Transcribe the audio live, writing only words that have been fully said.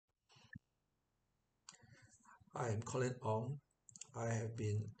I am Colin Ong. I have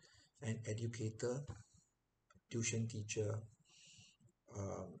been an educator, tuition teacher,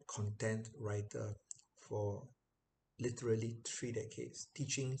 content writer for literally 3 decades,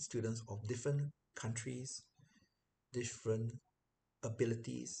 teaching students of different countries, different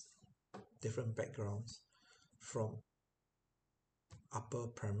abilities, different backgrounds, from upper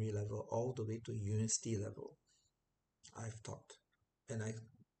primary level all the way to university level. I've taught, and I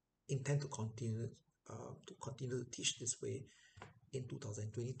intend to continue to teach this way in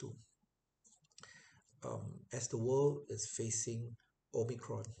 2022. As the world is facing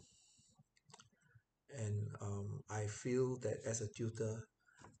Omicron, and I feel that as a tutor,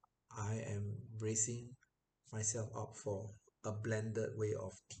 I am bracing myself up for a blended way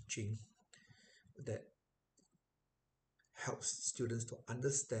of teaching that helps students to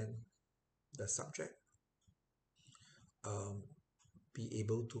understand the subject, um, be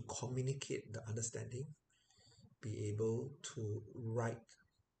able to communicate the understanding, be able to write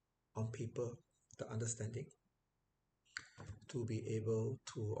on paper the understanding, to be able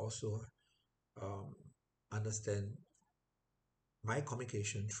to also um, understand my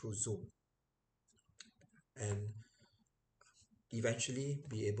communication through Zoom, and eventually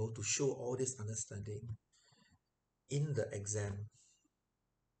be able to show all this understanding in the exam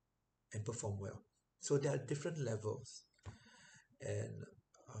and perform well. So there are different levels, and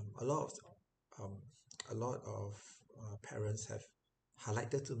um, a lot of um, parents have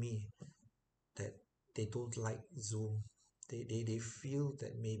highlighted to me that they don't like Zoom. They feel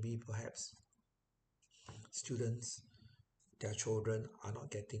that maybe perhaps students, their children, are not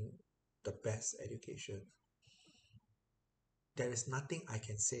getting the best education. There is nothing I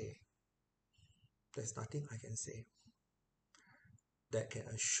can say. There's nothing I can say that can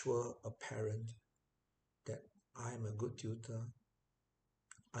assure a parent that I am a good tutor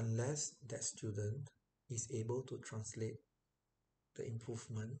unless that student is able to translate the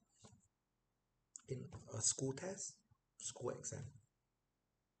improvement in a school test, school exam.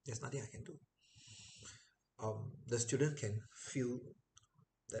 There's nothing I can do. The student can feel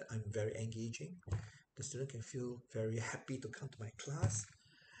that I'm very engaging. The student can feel very happy to come to my class.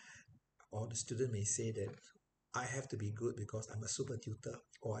 Or the student may say that I have to be good because I'm a super tutor,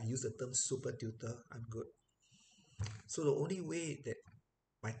 or I use the term super tutor, I'm good. So the only way that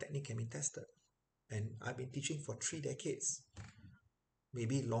my technique can be tested, and I've been teaching for 3 decades,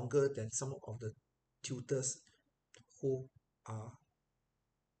 maybe longer than some of the tutors who are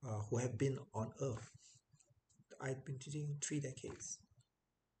who have been on earth. I've been teaching 3 decades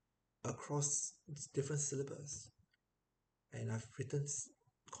across different syllabus, and I've written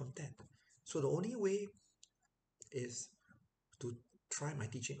content. So the only way is to try my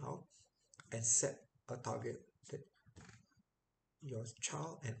teaching out and set a target that your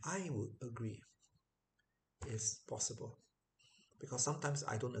child and I would agree is possible. Because sometimes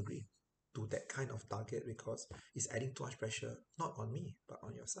I don't agree to that kind of target because it's adding too much pressure, not on me, but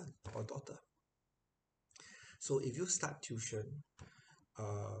on your son or daughter. So if you start tuition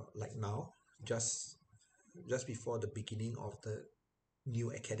like now, just before the beginning of the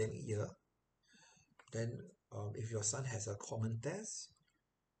new academic year, then if your son has a common test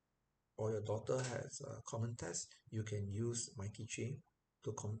or your daughter has a common test, you can use my teaching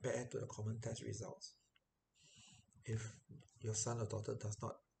to compare to the common test results. If your son or daughter does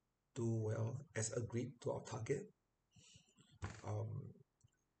not do well as agreed to our target, um,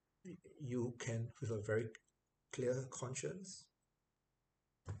 you can, with a very clear conscience,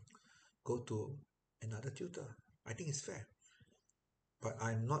 go to another tutor. I think it's fair. But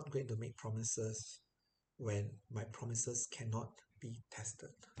I'm not going to make promises when my promises cannot be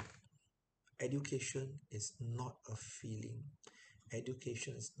tested. Education is not a feeling.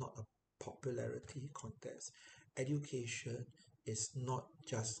 Education is not a popularity contest. Education is not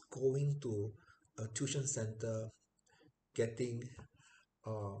just going to a tuition center, getting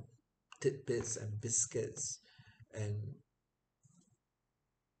uh, tidbits and biscuits, and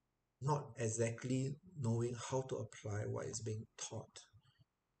not exactly knowing how to apply what is being taught.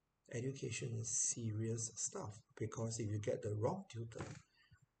 Education is serious stuff, because if you get the wrong tutor,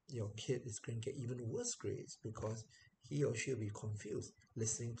 your kid is going to get even worse grades because he or she will be confused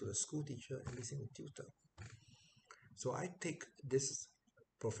listening to the school teacher and listening to the tutor. So I take this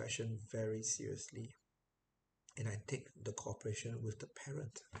profession very seriously, and I take the cooperation with the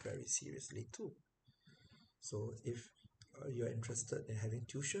parent very seriously too. So if you're interested in having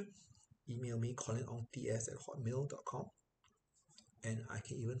tuition, email me colinongts@hotmail.com, and I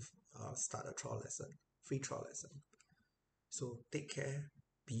can even start a trial lesson, free trial lesson. So take care,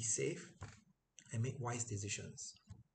 be safe, and make wise decisions.